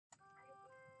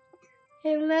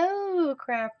Hello,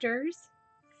 crafters.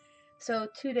 So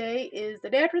today is the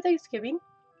day after Thanksgiving,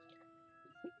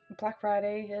 Black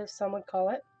Friday, as some would call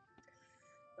it.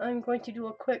 I'm going to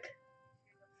do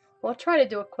try to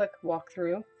do a quick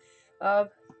walkthrough of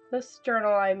this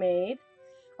journal I made.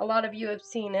 A lot of you have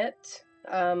seen it.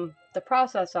 The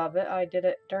process of it, I did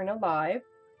it during a live,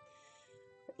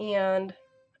 and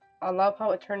I love how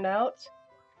it turned out.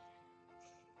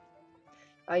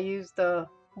 I used the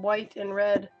white and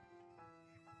red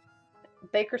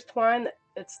baker's twine.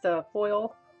 It's the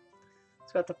foil.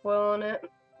 It's got the foil on it.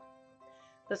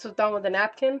 This was done with a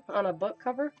napkin on a book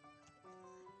cover.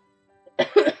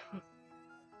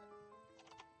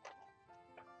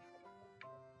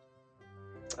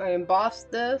 I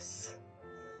embossed this.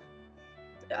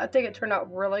 I think it turned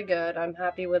out really good. I'm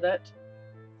happy with it.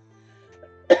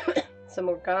 Some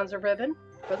organza ribbon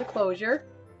for the closure,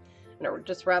 and it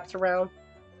just wraps around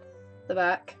the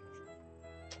back.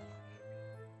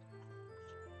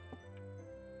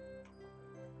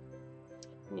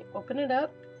 And you open it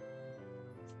up.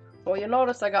 Well, you'll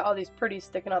notice I got all these pretties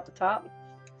sticking out the top.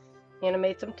 And I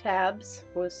made some tabs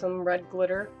with some red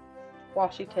glitter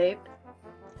washi tape.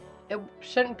 It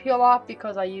shouldn't peel off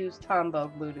because I used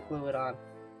Tombow glue to glue it on.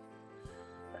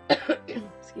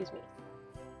 Excuse me.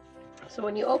 So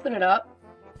when you open it up,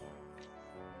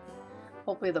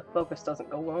 hopefully the focus doesn't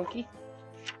go wonky.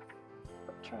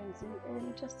 I'll try and zoom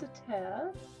in just a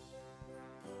tad.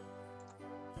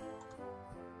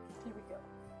 There we go.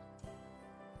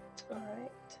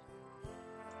 Alright.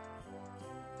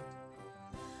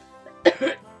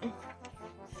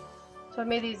 So I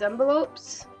made these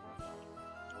envelopes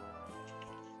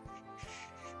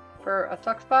for a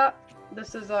tuck spot.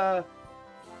 This is a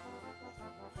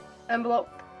envelope.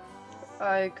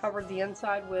 I covered the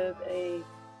inside with a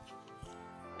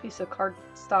piece of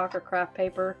cardstock or craft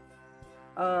paper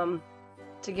to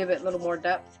give it a little more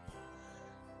depth.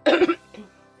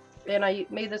 And I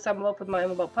made this envelope with my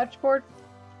envelope punch board.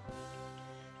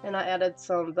 And I added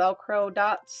some Velcro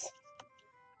dots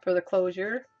for the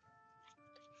closure.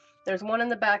 There's one in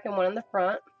the back and one in the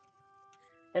front.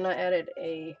 And I added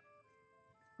a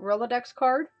Rolodex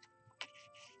card.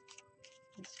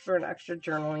 It's for an extra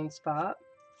journaling spot.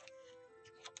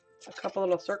 A couple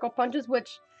little circle punches, which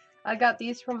I got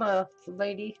these from a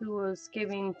lady who was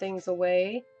giving things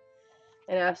away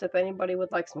and asked if anybody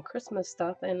would like some Christmas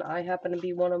stuff, and I happen to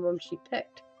be one of them she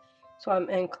picked. So I'm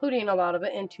including a lot of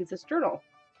it into this journal.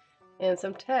 And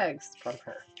some tags from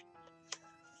her.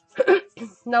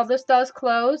 Now this does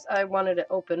close. I wanted it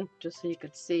open just so you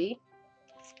could see.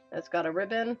 It's got a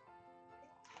ribbon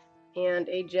and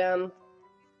a gem.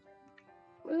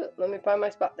 Ooh, let me find my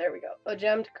spot. There we go. A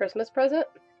gemmed Christmas present.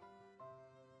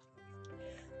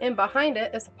 And behind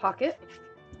it is a pocket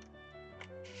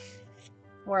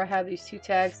where I have these two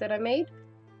tags that I made.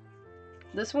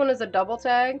 This one is a double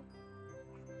tag.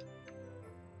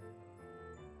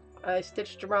 I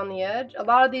stitched around the edge. A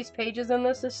lot of these pages in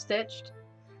this is stitched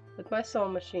with my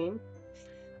sewing machine.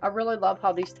 I really love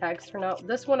how these tags turn out.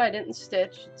 This one I didn't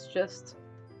stitch. It's just,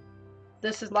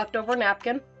 this is leftover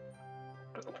napkin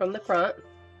from the front.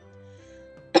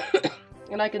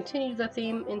 And I continued the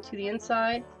theme into the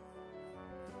inside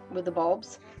with the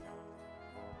bulbs.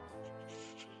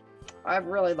 I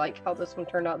really like how this one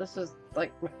turned out. This is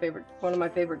like my favorite, one of my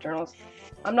favorite journals.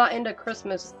 I'm not into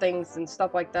Christmas things and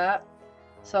stuff like that,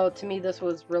 so to me this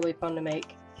was really fun to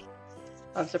make.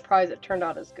 I'm surprised it turned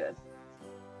out as good.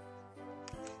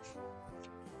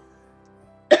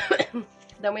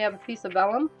 Then we have a piece of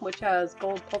vellum which has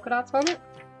gold polka dots on it.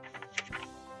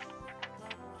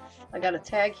 I got a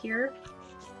tag here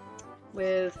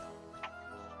with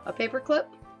a paper clip.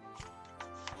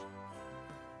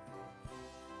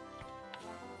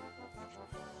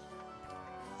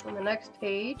 On the next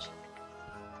page,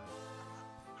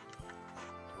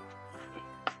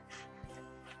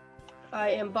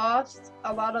 I embossed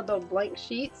a lot of the blank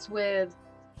sheets with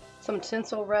some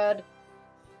tinsel red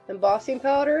embossing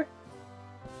powder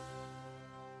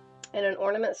and an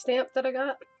ornament stamp that I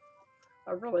got.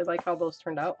 I really like how those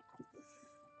turned out.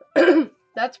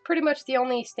 That's pretty much the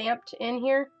only stamped in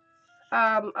here.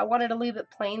 I wanted to leave it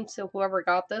plain so whoever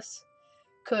got this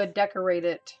could decorate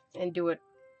it and do it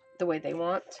the way they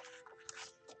want.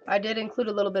 I did include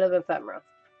a little bit of ephemera.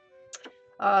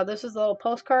 This is a little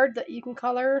postcard that you can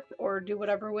color or do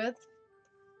whatever with.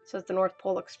 It says the North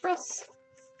Pole Express.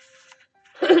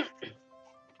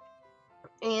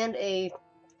 And a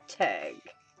tag.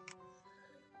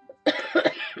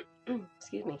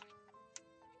 Excuse me.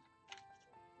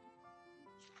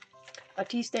 A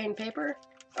tea stain paper,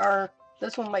 or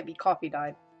this one might be coffee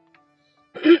dyed.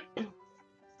 And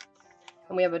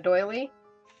we have a doily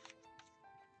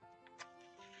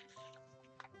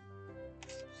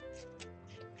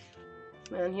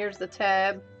And here's the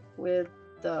tab with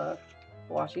the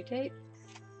washi tape.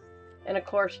 And of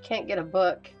course, you can't get a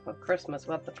book of Christmas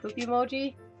without the poop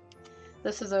emoji.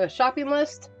 This is a shopping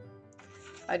list.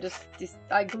 I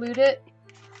glued it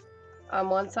on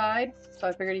one side, so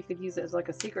I figured you could use it as like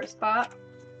a secret spot.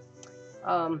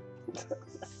 I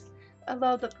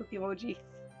love the poop emoji.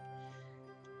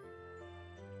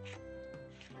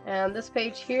 And this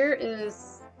page here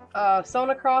is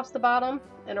sewn across the bottom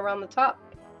and around the top.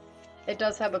 It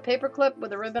does have a paper clip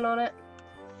with a ribbon on it.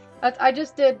 I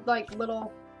just did like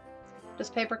little,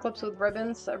 just paper clips with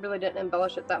ribbons. I really didn't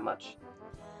embellish it that much.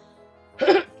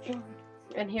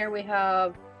 And here we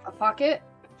have a pocket.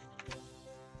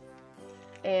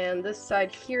 And this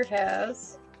side here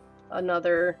has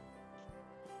another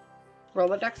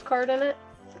Rolodex card in it.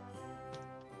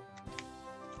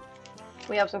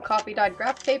 We have some coffee dyed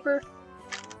graph paper.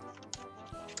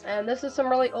 And this is some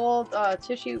really old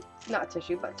typing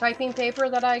paper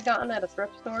that I gotten at a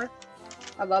thrift store.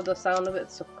 I love the sound of it,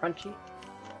 it's so crunchy.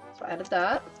 So I added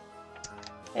that.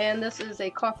 And this is a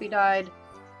coffee dyed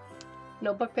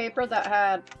notebook paper that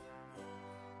had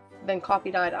been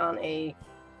coffee dyed on a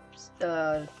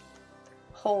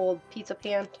whole pizza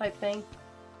pan type thing.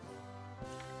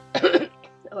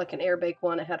 Like an air bake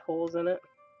one, it had holes in it.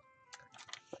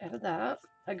 Added that.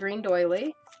 A green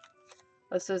doily.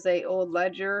 This is a old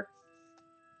ledger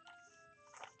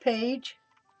page.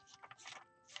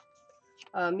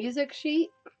 A music sheet.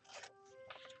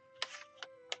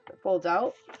 It folds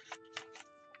out.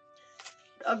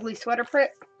 Ugly sweater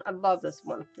print. I love this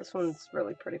one. This one's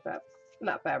really pretty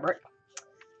not fabric.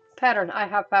 Pattern. I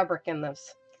have fabric in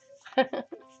this. And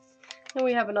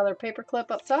we have another paper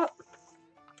clip up top.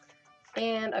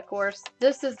 And of course,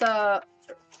 this is a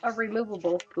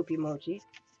removable poop emoji,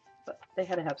 but they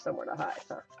had to have somewhere to hide,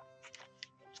 huh?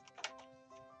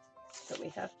 So we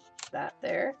have that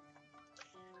there.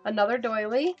 Another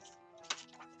doily.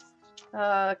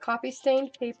 Coffee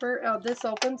stained paper. Oh, this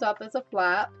opens up as a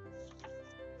flap.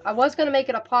 I was going to make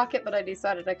it a pocket, but I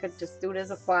decided I could just do it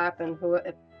as a flap, and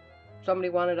if somebody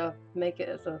wanted to make it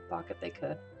as a pocket, they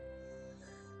could.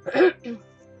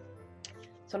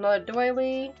 So another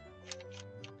doily.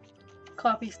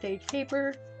 Coffee stained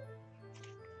paper.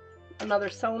 Another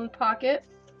sewn pocket.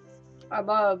 I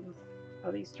love how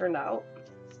these turned out.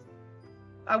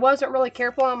 I wasn't really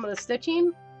careful on the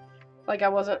stitching. Like, I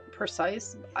wasn't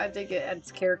precise. I think it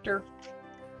adds character.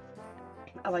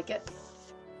 I like it.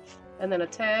 And then a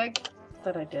tag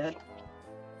that I did.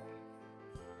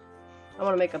 I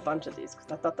want to make a bunch of these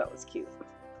because I thought that was cute.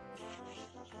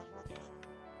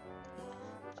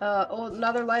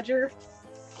 Another ledger.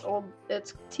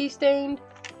 It's tea stained.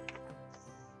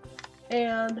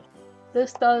 And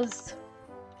this does,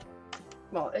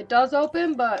 well, it does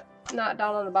open, but not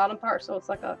down on the bottom part, so it's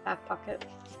like a half pocket.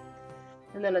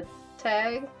 And then a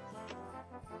tag.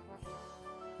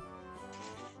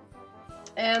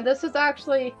 And this is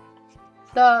actually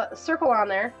the circle on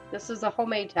there. This is a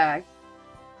homemade tag.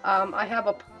 I have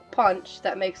a punch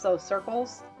that makes those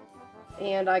circles,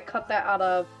 and I cut that out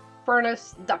of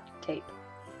furnace duct tape.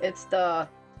 It's the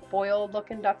foiled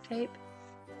looking duct tape.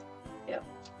 Yep.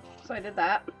 So I did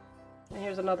that. And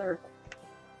here's another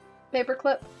paper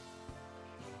clip.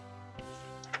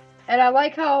 And I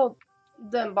like how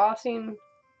the embossing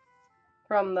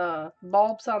from the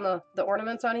bulbs on the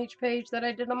ornaments on each page that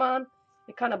I did them on,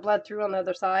 it kind of bled through on the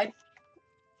other side.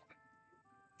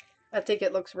 I think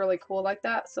it looks really cool like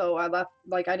that, so I left,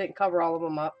 like, I didn't cover all of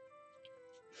them up.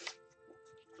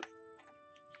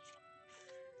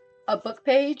 A book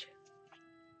page.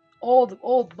 Old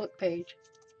book page.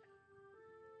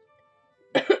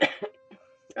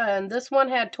 And this one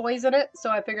had toys in it, so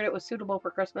I figured it was suitable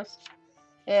for Christmas.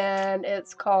 And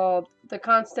it's called The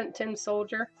Constant Tin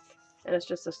Soldier. And it's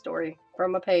just a story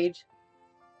from a page.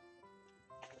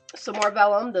 Some more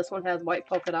vellum. This one has white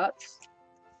polka dots.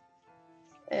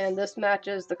 And this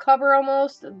matches the cover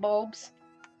almost, the bulbs.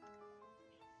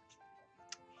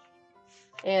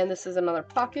 And this is another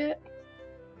pocket.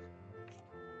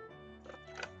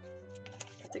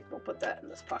 I think we'll put that in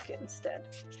this pocket instead.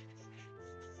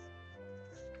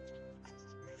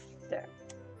 There.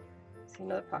 See,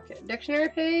 another pocket. Dictionary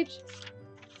page.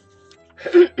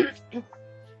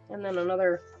 And then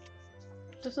another,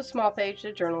 just a small page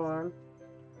to journal on.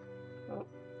 Oh,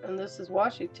 and this is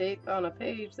washi tape on a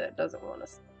page that doesn't want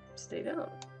to stay down.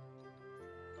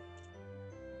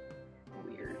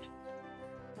 Weird.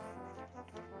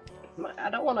 I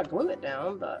don't want to glue it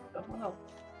down, but oh well.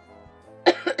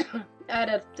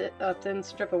 Add a thin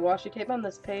strip of washi tape on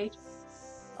this page.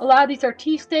 A lot of these are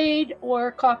tea stained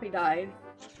or coffee dyed.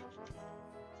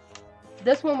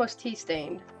 This one was tea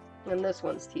stained, and this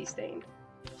one's tea stained.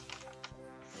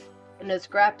 And it's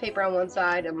graph paper on one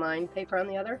side and lined paper on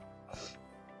the other.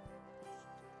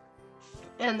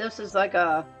 And this is like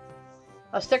a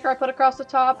sticker I put across the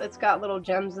top. It's got little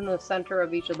gems in the center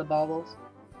of each of the bulbs,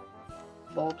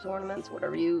 ornaments,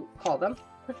 whatever you call them.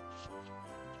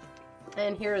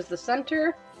 And here is the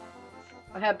center.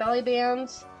 I have belly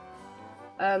bands.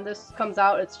 This comes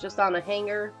out, it's just on a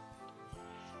hanger.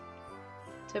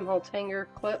 Tim Holtz hanger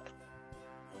clip.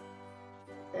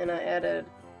 And I added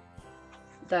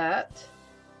that.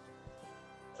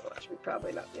 Oh, I should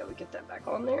probably not be able to get that back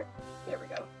on there. There we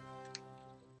go.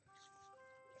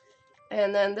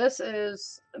 And then this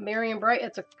is Merry and Bright.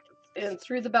 And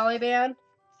through the belly band,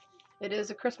 it is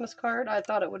a Christmas card. I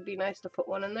thought it would be nice to put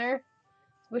one in there.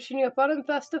 Wishing you a fun and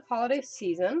festive holiday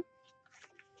season.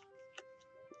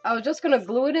 I was just going to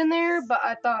glue it in there, but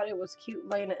I thought it was cute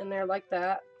laying it in there like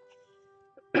that.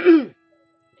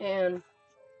 And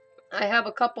I have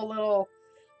a couple little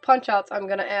punch outs I'm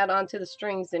going to add onto the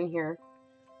strings in here.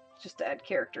 Just to add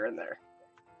character in there.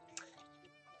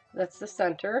 That's the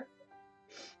center.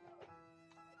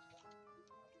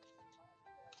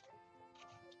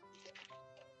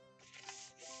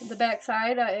 The back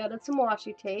side, I added some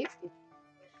washi tape.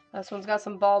 This one's got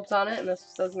some bulbs on it, and this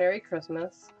says Merry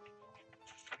Christmas.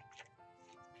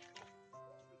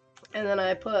 And then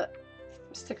I put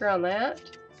a sticker on that.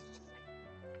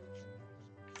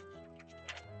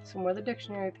 Some more of the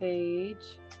dictionary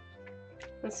page.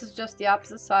 This is just the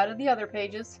opposite side of the other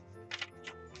pages.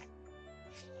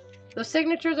 The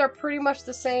signatures are pretty much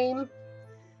the same,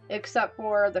 except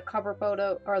for the cover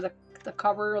photo, or the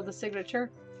cover of the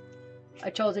signature. I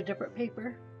chose a different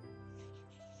paper.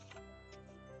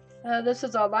 This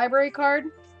is a library card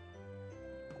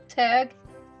tag.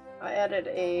 I added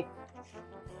a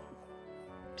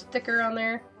sticker on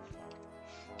there.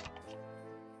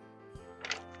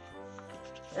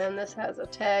 And this has a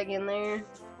tag in there.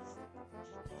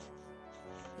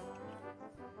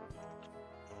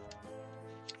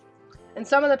 In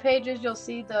some of the pages you'll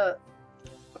see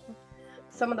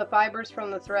some of the fibers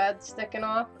from the thread sticking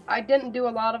off. I didn't do a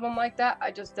lot of them like that.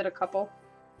 I just did a couple.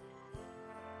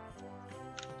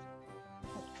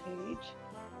 Page.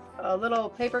 A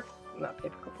little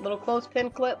little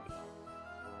clothespin clip.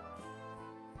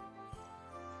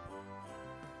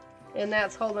 And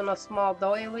that's holding a small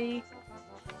doily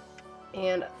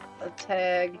and a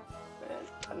tag and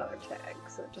another tag.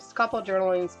 So just a couple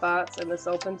journaling spots, and this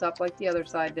opens up like the other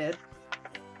side did.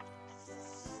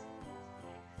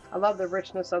 I love the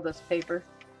richness of this paper.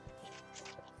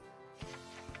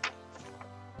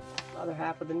 Other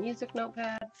half of the music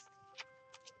notepad.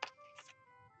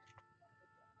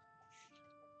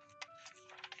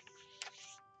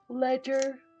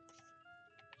 Ledger.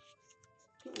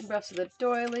 The rest of the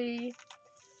doily.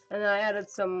 And then I added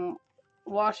some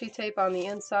washi tape on the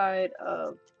inside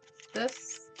of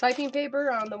this typing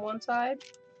paper on the one side.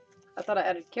 I thought I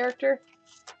added character.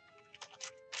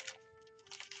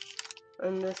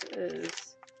 And this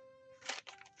is,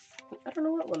 I don't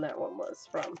know what one that one was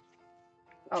from.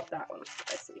 Oh, that one,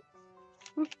 I see.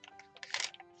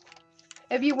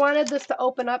 If you wanted this to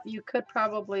open up, you could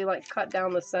probably like cut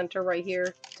down the center right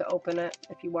here to open it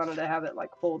if you wanted to have it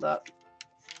like fold up.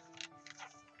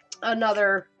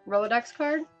 Another Rolodex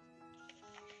card.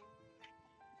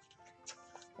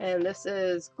 And this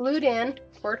is glued in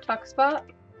for a tuck spot.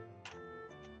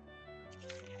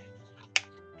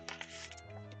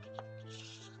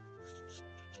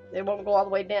 It won't go all the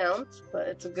way down, but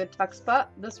it's a good tuck spot.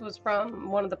 This was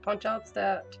from one of the punch outs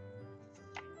that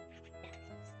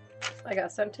I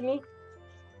got sent to me.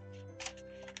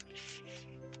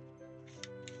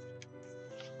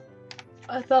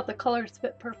 I thought the colors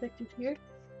fit perfect in here.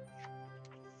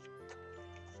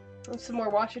 And some more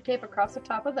washi tape across the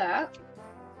top of that.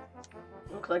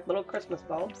 Looks like little Christmas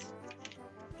bulbs.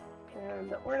 And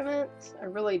the ornaments, I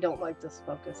really don't like this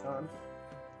focus on.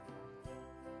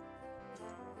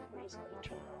 I'm just going to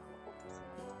turn it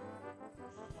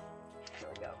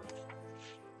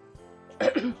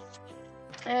off. There we go.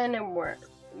 And then we're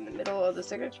in the middle of the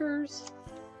signatures.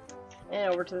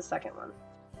 And over to the second one.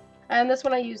 And this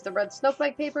one I used the red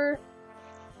snowflake paper.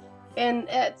 And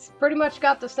it's pretty much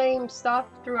got the same stuff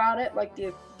throughout it like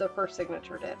the first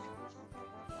signature did.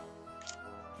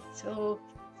 So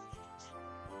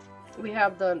we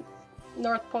have the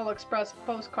North Pole Express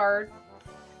postcard,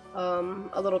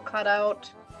 a little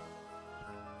cutout.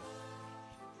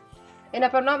 And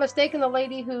if I'm not mistaken, the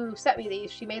lady who sent me these,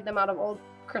 she made them out of old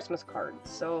Christmas cards.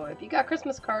 So if you got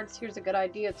Christmas cards, here's a good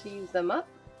idea to use them up.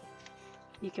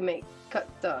 You can cut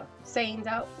the sayings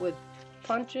out with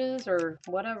punches or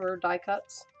whatever, die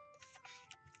cuts.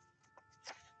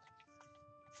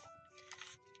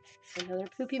 Another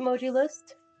poop emoji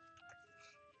list.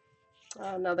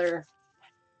 Another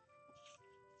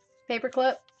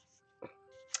paperclip.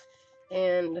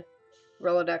 And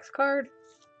Rolodex card.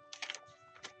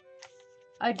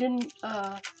 I didn't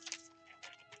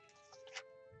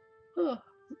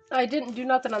do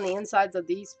nothing on the insides of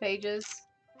these pages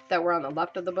that were on the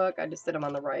left of the book. I just did them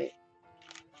on the right.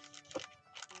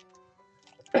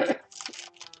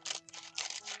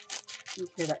 You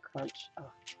hear that crunch?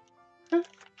 Oh.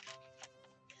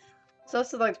 So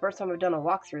this is like the first time I've done a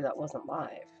walkthrough that wasn't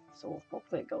live. So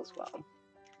hopefully it goes well.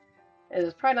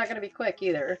 It's probably not going to be quick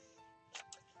either.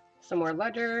 Some more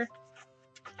ledger.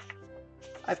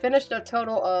 I finished a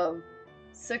total of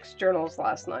 6 journals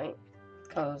last night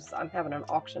because I'm having an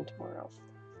auction tomorrow.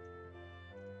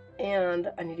 And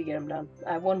I need to get them done.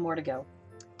 I have one more to go.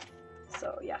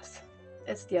 So yes,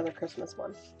 it's the other Christmas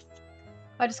one.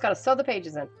 I just got to sew the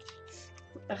pages in.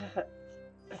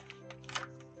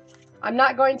 I'm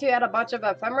not going to add a bunch of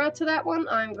ephemera to that one.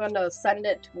 I'm going to send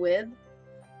it with,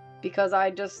 because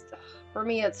for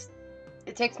me it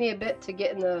takes me a bit to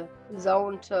get in the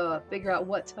zone to figure out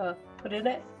what to put in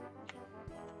it.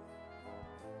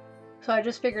 So I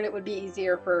just figured it would be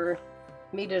easier for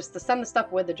me just to send the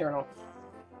stuff with the journal.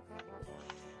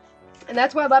 And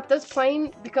that's why I left this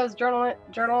plain, because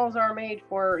journals are made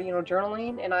for,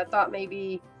 journaling, and I thought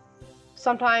maybe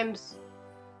sometimes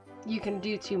you can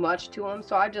do too much to them,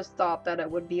 so I just thought that it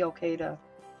would be okay to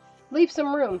leave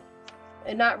some room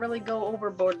and not really go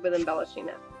overboard with embellishing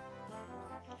it.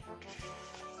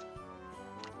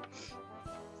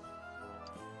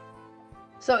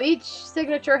 So each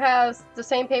signature has the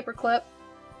same paper clip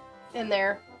in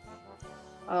there.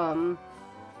 I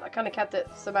kind of kept it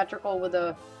symmetrical with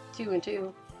a 2 and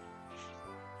 2.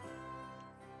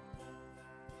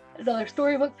 Another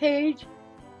storybook page.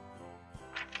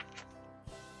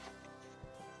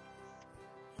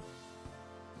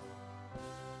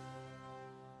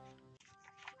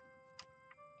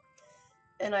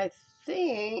 And I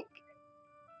think,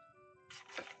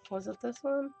 was it this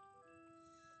one?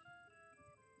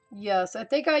 Yes, I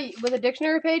think with the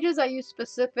dictionary pages, I use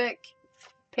specific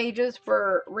pages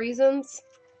for reasons.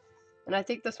 And I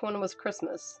think this one was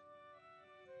Christmas.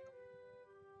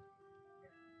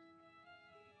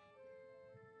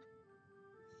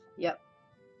 Yep.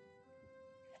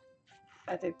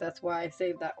 I think that's why I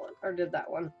saved that one, or did that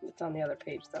one. It's on the other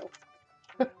page, though.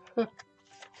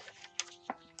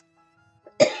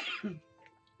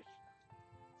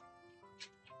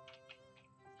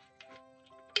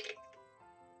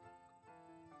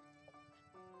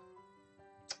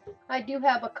 I do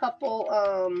have a couple,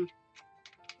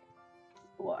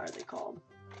 what are they called?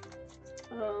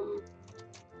 Oh,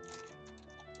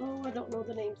 I don't know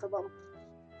the names of them.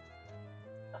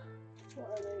 What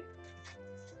are they?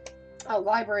 Oh,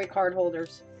 library card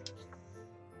holders.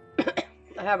 I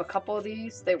have a couple of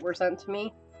these. They were sent to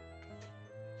me.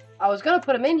 I was going to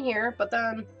put them in here, but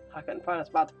then I couldn't find a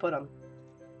spot to put them.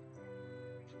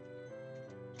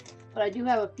 But I do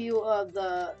have a few of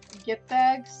the gift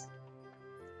bags,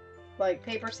 like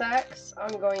paper sacks.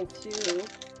 I'm going to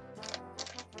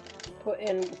put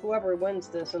in whoever wins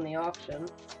this in the auction.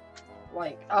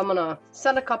 Like, I'm going to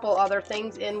send a couple other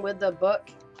things in with the book.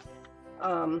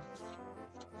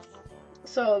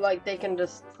 So, like, they can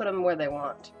just put them where they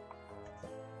want.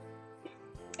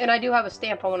 And I do have a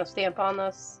stamp I want to stamp on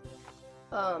this.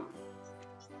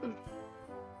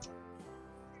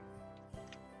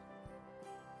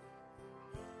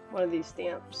 One of these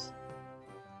stamps.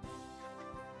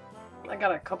 I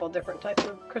got a couple different types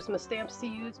of Christmas stamps to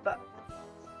use, but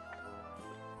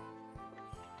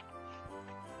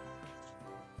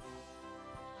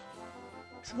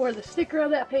it's more the sticker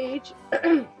on that page.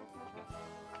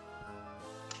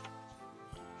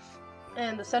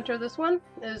 And the center of this one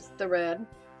is the red.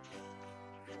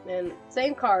 And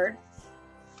same card.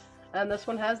 And this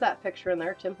one has that picture in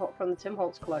there, from the Tim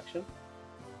Holtz collection.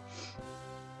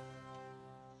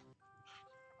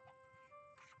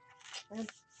 And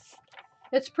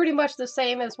it's pretty much the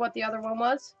same as what the other one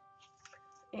was.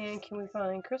 And can we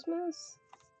find Christmas?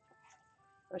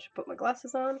 I should put my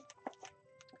glasses on.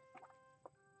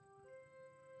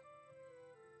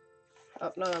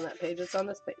 Oh, not on that page, it's on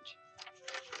this page.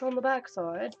 It's on the back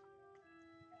side.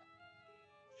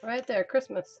 Right there,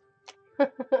 Christmas. Right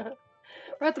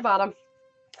at the bottom.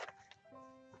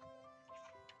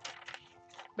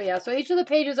 But yeah, so each of the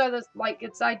pages are this, like,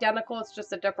 it's identical, it's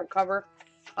just a different cover.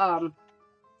 On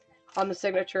the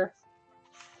signature.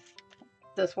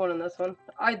 This one and this one.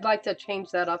 I'd like to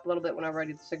change that up a little bit whenever I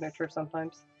do the signature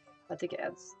sometimes. I think it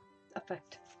adds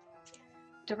effect.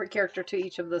 Different character to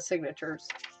each of the signatures.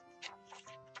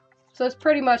 So it's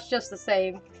pretty much just the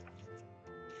same.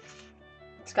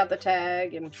 It's got the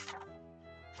tag and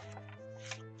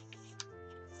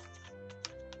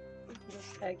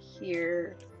this tag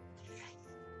here.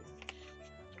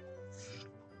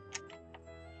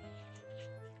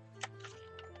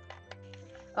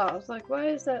 Oh, I was like, why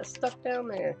is that stuck down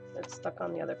there? It's stuck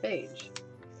on the other page.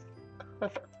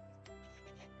 There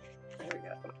we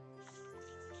go.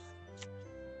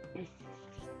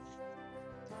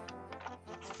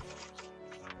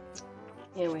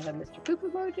 And we have Mr. Poop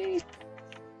emoji.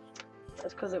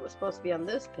 That's because it was supposed to be on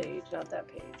this page, not that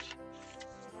page.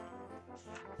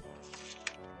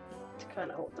 To kind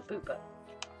of hold the poop up.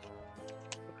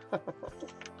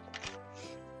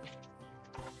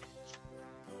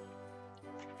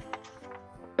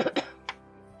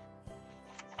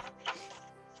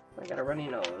 I got a runny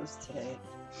nose today.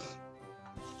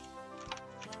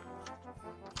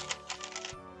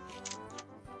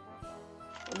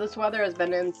 This weather has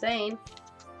been insane.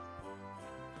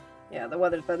 Yeah, the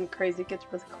weather's been crazy. It gets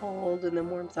really cold and then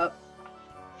warms up.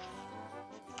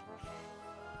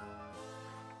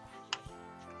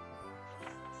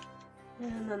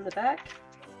 And then the back.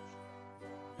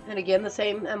 And again, the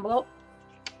same envelope.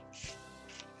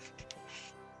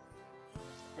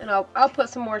 And I'll put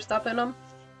some more stuff in them.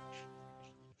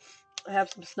 I have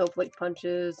some snowflake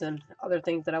punches and other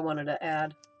things that I wanted to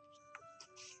add.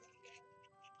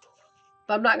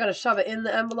 But I'm not going to shove it in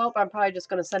the envelope. I'm probably just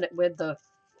going to send it with the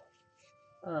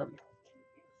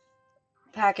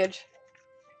package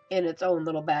in its own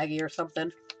little baggie or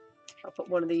something. I'll put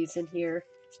one of these in here.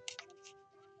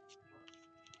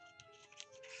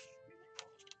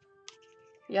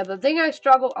 Yeah, the thing I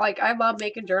struggle, like, I love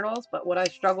making journals, but what I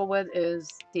struggle with is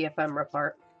the ephemera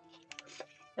part.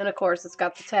 And of course, it's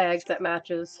got the tags that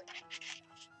matches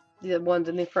the ones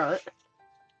in the front.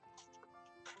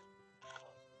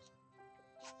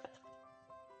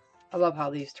 I love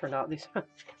how these turned out. These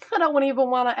I don't even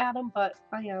want to add them, but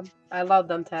I am. I love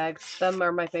them tags. Them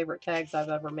are my favorite tags I've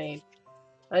ever made.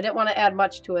 I didn't want to add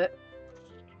much to it.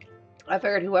 I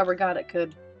figured whoever got it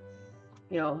could,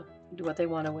 you know, do what they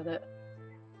wanted with it.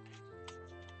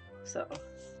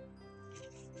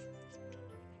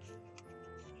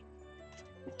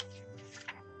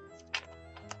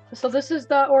 So this is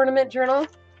the ornament journal,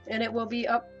 and it will be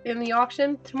up in the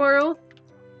auction tomorrow.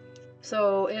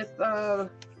 So if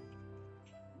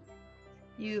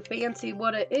you fancy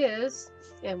what it is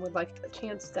and would like a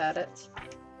chance at it,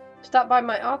 stop by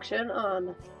my auction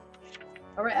on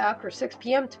right after 6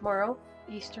 p.m. tomorrow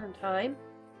Eastern Time,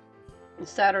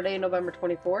 Saturday, November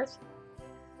 24th,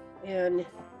 and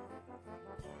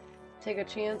take a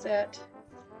chance at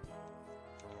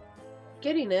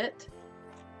getting it.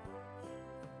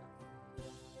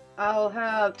 I'll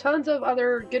have tons of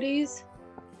other goodies.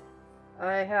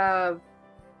 I have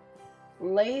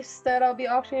lace that I'll be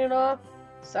auctioning off,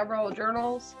 several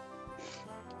journals,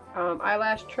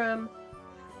 eyelash trim,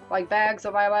 like bags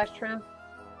of eyelash trim,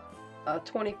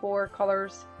 24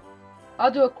 colors. I'll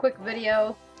do a quick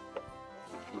video,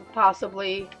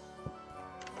 possibly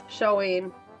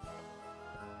showing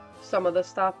some of the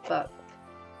stuff, but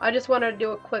I just wanted to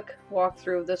do a quick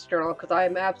walkthrough of this journal because I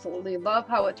absolutely love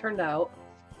how it turned out.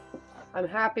 I'm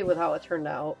happy with how it turned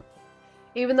out,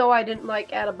 even though I didn't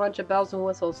like add a bunch of bells and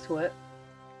whistles to it.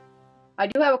 I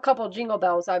do have a couple jingle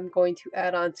bells I'm going to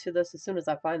add on to this as soon as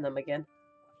I find them again.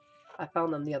 I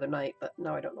found them the other night, but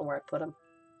now I don't know where I put them.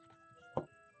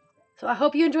 So I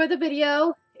hope you enjoyed the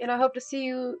video, and I hope to see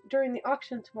you during the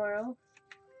auction tomorrow.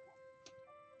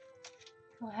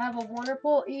 Well, have a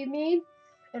wonderful evening,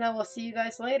 and I will see you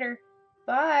guys later.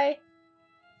 Bye!